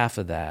about half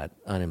of that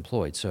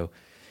unemployed. So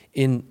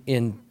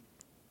in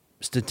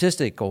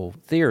statistical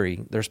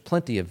theory, there's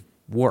plenty of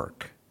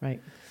work.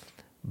 Right.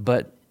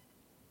 But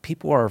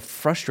people are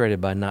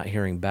frustrated by not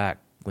hearing back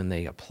when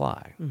they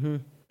apply. Mm-hmm.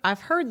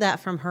 I've heard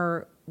that from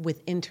her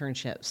with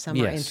internships,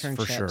 summer internships,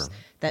 for sure.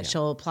 that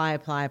she'll apply,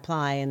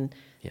 and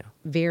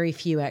very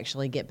few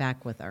actually get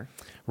back with her.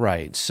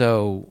 Right.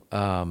 So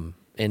an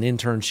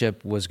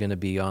internship was going to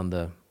be on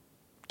the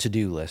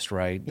to-do list,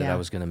 right, that I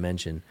was going to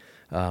mention.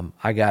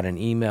 I got an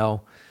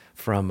email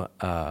from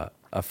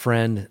a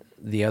friend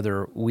the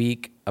other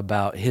week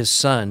about his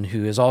son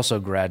who is also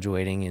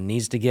graduating and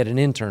needs to get an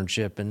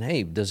internship. And,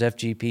 hey, does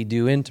FGP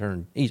do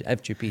interns?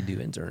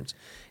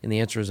 And the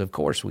answer is, of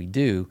course, we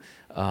do.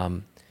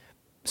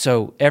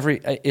 So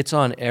it's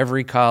on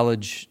every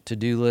college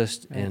to-do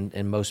list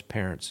and most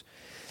parents.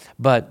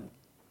 But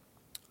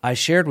I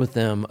shared with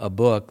them a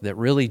book that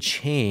really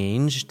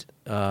changed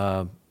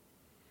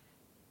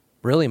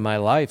really my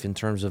life in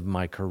terms of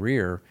my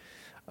career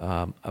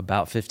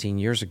about 15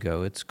 years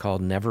ago. It's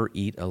called Never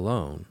Eat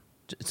Alone.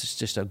 It's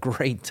just a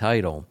great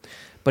title,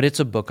 but it's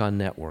a book on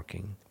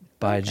networking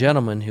by a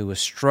gentleman who was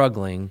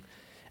struggling.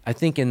 I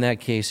think in that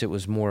case it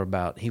was more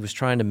about he was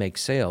trying to make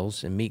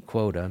sales and meet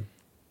quota,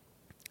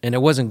 and it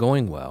wasn't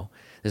going well.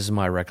 This is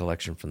my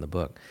recollection from the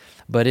book.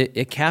 But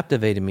it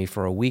captivated me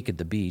for a week at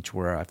the beach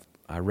where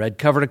I read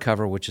cover to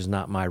cover, which is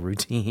not my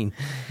routine,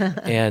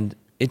 and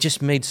it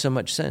just made so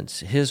much sense.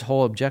 His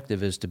whole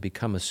objective is to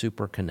become a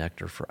super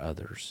connector for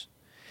others.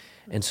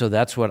 And so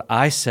that's what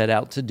I set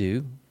out to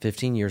do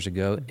 15 years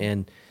ago.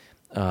 And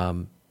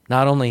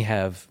not only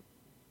have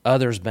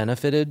others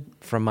benefited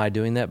from my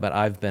doing that, but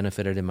I've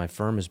benefited and my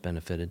firm has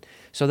benefited.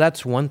 So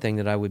that's one thing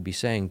that I would be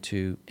saying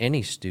to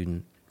any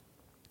student.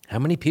 How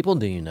many people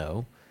do you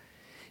know?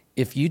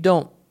 If you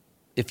don't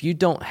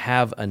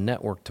have a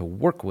network to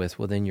work with,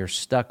 well, then you're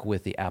stuck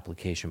with the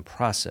application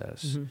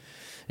process. Mm-hmm.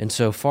 And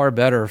so far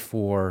better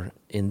for,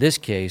 in this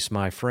case,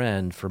 my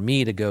friend, for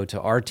me to go to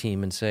our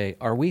team and say,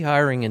 are we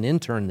hiring an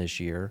intern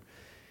this year,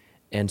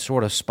 and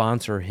sort of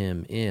sponsor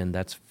him in.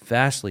 That's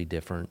vastly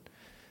different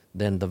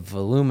than the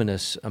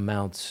voluminous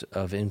amounts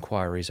of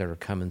inquiries that are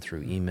coming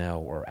through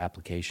email or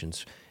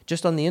applications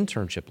just on the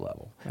internship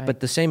level. Right. But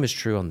the same is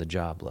true on the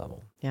job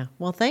level. Yeah.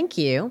 Well, thank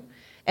you.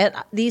 And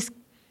these,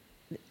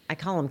 I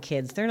call them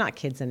kids. They're not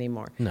kids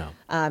anymore. No.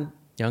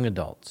 Young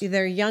adults.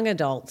 They're young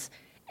adults.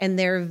 And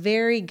they're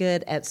very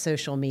good at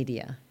social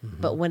media.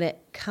 Mm-hmm. But when it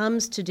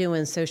comes to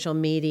doing social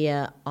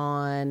media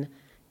on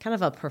kind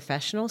of a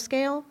professional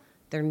scale,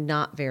 they're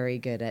not very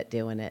good at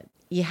doing it.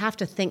 You have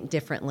to think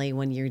differently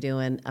when you're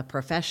doing a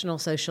professional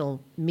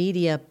social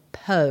media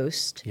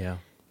post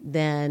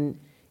than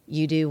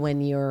you do when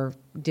you're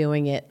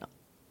doing it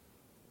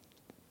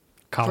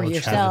for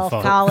yourself,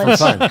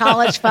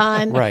 college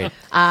fun. Right.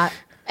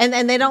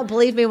 And they don't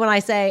believe me when I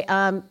say,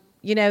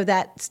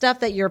 that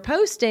stuff that you're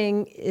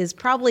posting is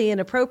probably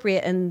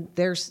inappropriate, and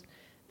there's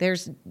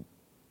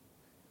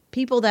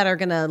people that are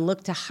going to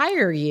look to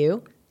hire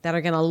you, that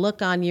are going to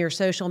look on your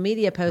social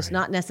media posts,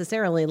 not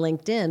necessarily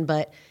LinkedIn,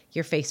 but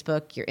your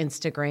Facebook, your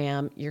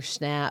Instagram, your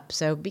Snap.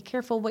 So be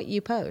careful what you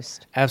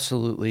post.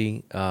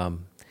 Absolutely.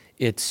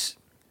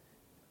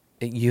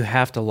 You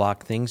have to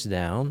lock things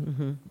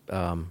down.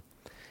 Mm-hmm.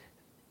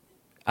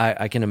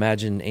 I can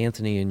imagine,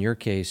 Anthony, in your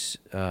case,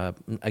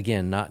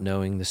 again, not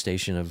knowing the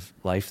station of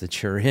life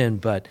that you're in,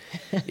 but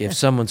if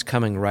someone's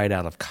coming right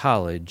out of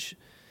college,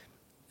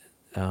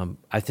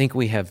 I think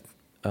we have,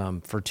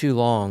 for too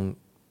long,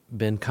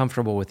 been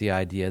comfortable with the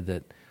idea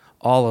that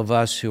all of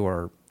us who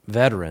are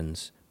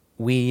veterans,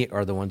 we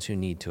are the ones who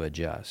need to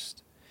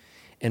adjust.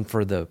 And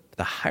for the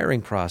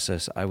hiring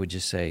process, I would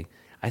just say,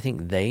 I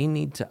think they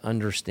need to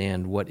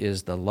understand what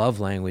is the love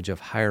language of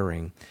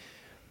hiring,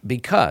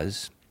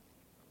 because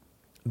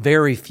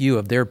very few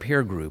of their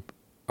peer group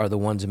are the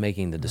ones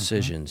making the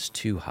decisions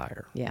to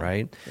hire,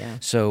 right? Yeah.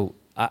 So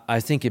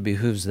I think it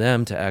behooves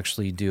them to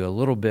actually do a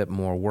little bit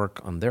more work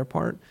on their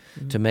part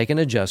to make an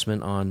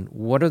adjustment on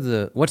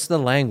what's the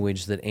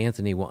language that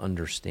Anthony will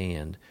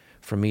understand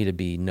for me to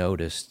be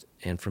noticed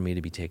and for me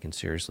to be taken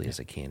seriously as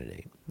a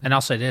candidate. And I'll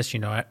say this,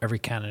 every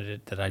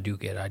candidate that I do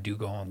get, I do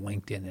go on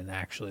LinkedIn and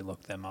actually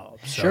look them up.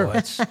 So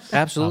sure,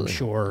 absolutely. I'm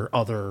sure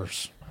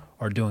others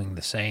are doing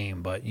the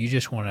same, but you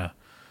just want to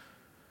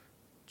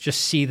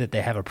just see that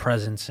they have a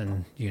presence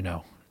and,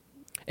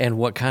 And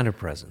what kind of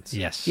presence?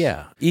 Yes.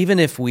 Yeah. Even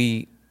if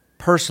we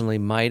personally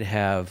might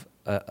have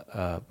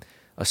a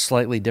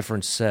slightly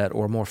different set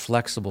or more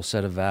flexible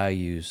set of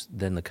values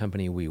than the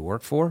company we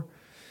work for,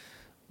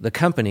 the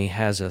company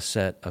has a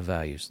set of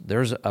values.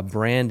 There's a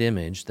brand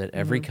image that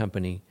every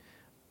company,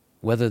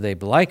 whether they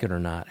like it or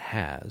not,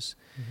 has.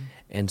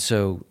 And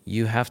so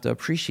you have to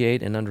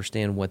appreciate and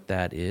understand what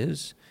that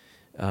is.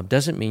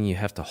 Doesn't mean you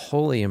have to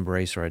wholly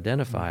embrace or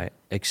identify,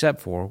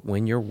 except for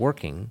when you're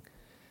working,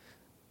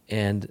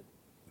 and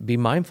be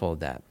mindful of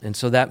that. And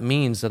so that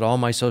means that all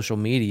my social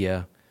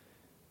media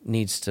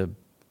needs to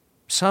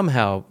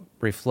somehow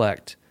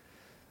reflect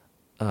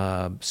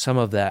some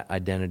of that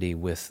identity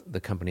with the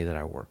company that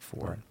I work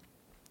for. Right.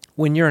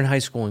 When you're in high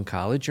school and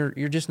college,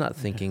 you're just not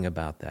thinking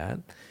about that.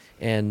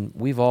 And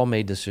we've all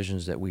made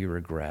decisions that we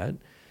regret,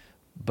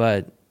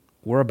 but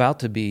we're about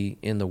to be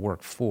in the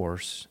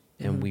workforce,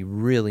 and we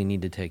really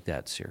need to take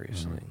that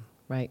seriously.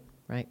 Right,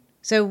 right.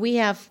 So we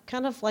have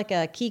kind of like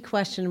a key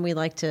question we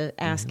like to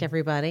ask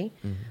everybody.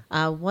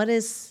 What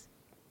is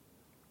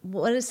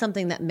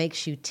something that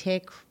makes you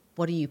tick?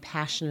 What are you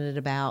passionate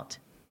about?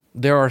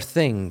 There are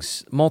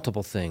things,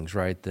 multiple things,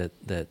 right,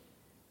 that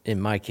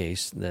in my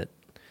case, that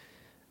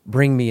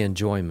bring me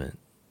enjoyment.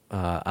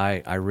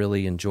 I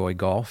really enjoy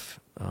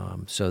golf,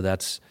 so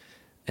that's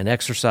an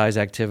exercise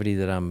activity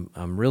that I'm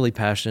really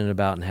passionate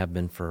about and have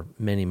been for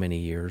many, many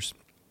years.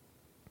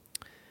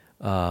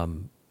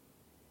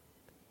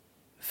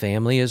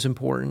 Family is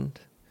important.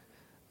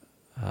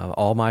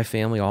 All my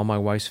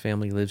wife's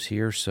family lives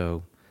here,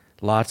 so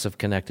lots of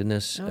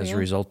connectedness as a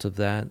result of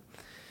that.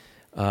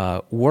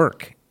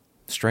 Work,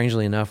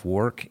 strangely enough,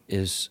 work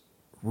is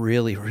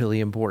really, really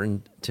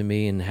important to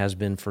me and has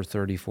been for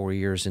 34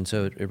 years. And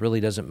so it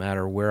really doesn't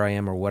matter where I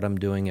am or what I'm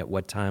doing at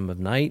what time of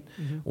night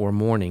or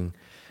morning,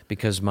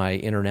 because my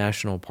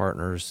international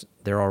partners,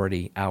 they're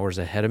already hours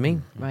ahead of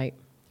me. Right.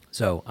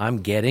 So I'm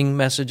getting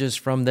messages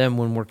from them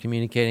when we're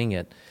communicating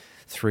at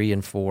 3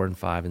 and 4 and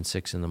 5 and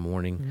 6 in the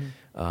morning.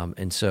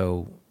 And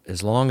so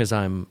as long as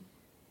I'm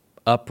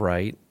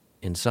upright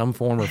in some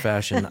form or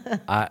fashion,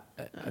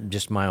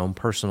 just my own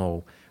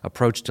personal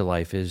approach to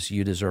life is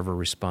you deserve a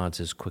response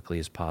as quickly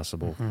as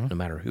possible, no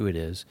matter who it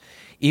is,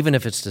 even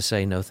if it's to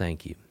say no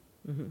thank you.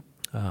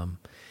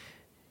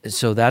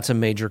 So that's a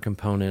major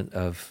component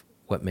of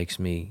what makes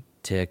me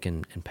tick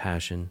and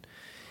passion.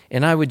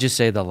 And I would just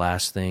say the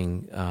last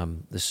thing,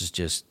 this is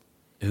just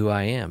who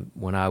I am.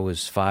 When I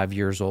was 5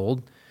 years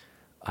old,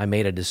 I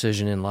made a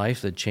decision in life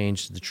that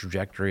changed the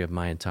trajectory of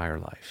my entire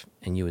life.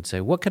 And you would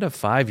say, what could a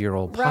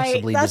 5-year-old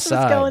possibly that's decide?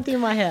 That's what's going through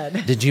my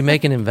head. Did you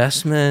make an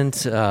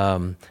investment?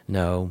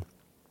 No.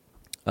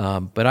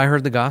 But I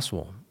heard the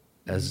gospel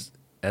as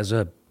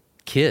a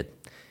kid,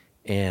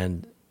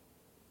 and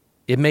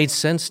it made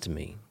sense to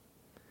me.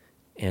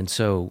 And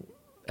so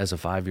as a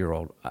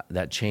 5-year-old,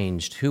 that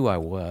changed who I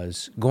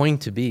was going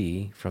to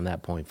be from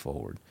that point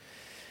forward.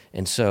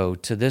 And so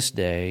to this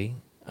day,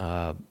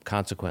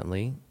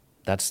 consequently,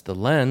 that's the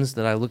lens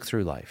that I look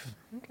through life.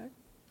 Okay.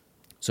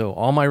 So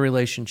all my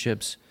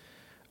relationships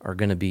are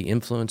going to be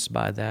influenced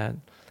by that.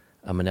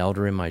 I'm an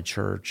elder in my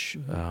church,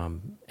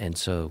 and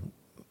so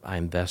I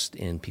invest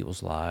in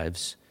people's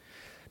lives,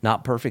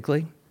 not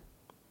perfectly,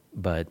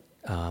 but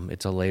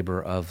it's a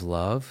labor of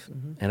love.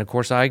 And of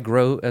course, I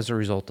grow as a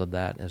result of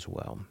that as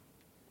well.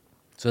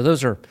 So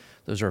those are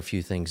a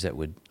few things that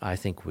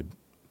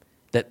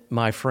that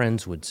my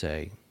friends would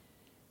say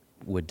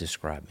would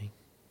describe me.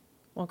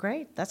 Well,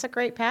 great. That's a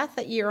great path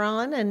that you're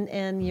on,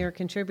 and you're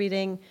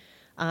contributing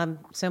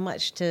so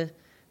much to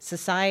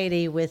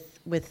society with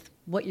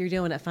what you're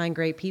doing at Find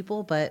Great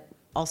People, but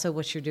also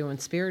what you're doing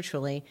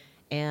spiritually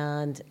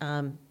and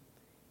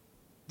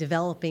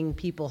developing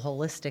people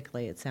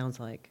holistically, it sounds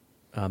like.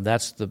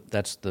 That's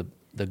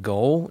the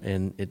goal,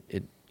 and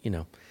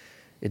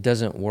it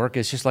doesn't work.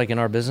 It's just like in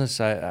our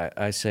business,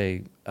 I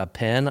say a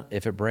pen,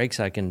 if it breaks,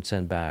 I can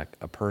send back.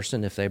 A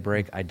person, if they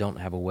break, I don't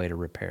have a way to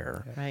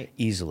repair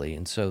easily.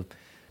 And so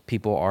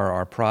people are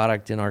our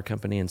product in our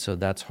company, and so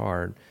that's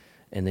hard.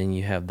 And then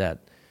you have that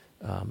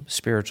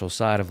spiritual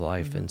side of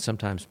life, and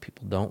sometimes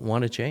people don't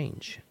want to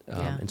change.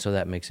 And so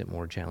that makes it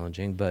more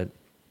challenging. But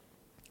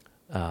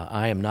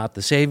I am not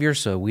the Savior,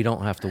 so we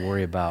don't have to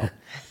worry about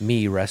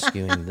me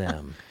rescuing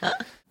them.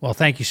 Well,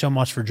 thank you so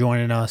much for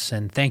joining us,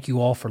 and thank you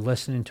all for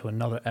listening to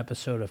another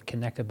episode of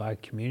Connected by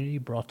Community,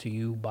 brought to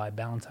you by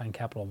Ballantine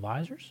Capital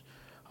Advisors.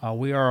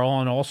 We are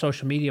on all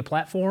social media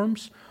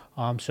platforms,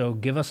 so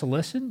give us a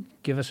listen,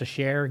 give us a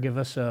share, give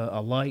us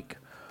a like.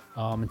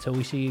 Until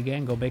we see you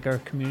again, go make our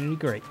community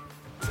great.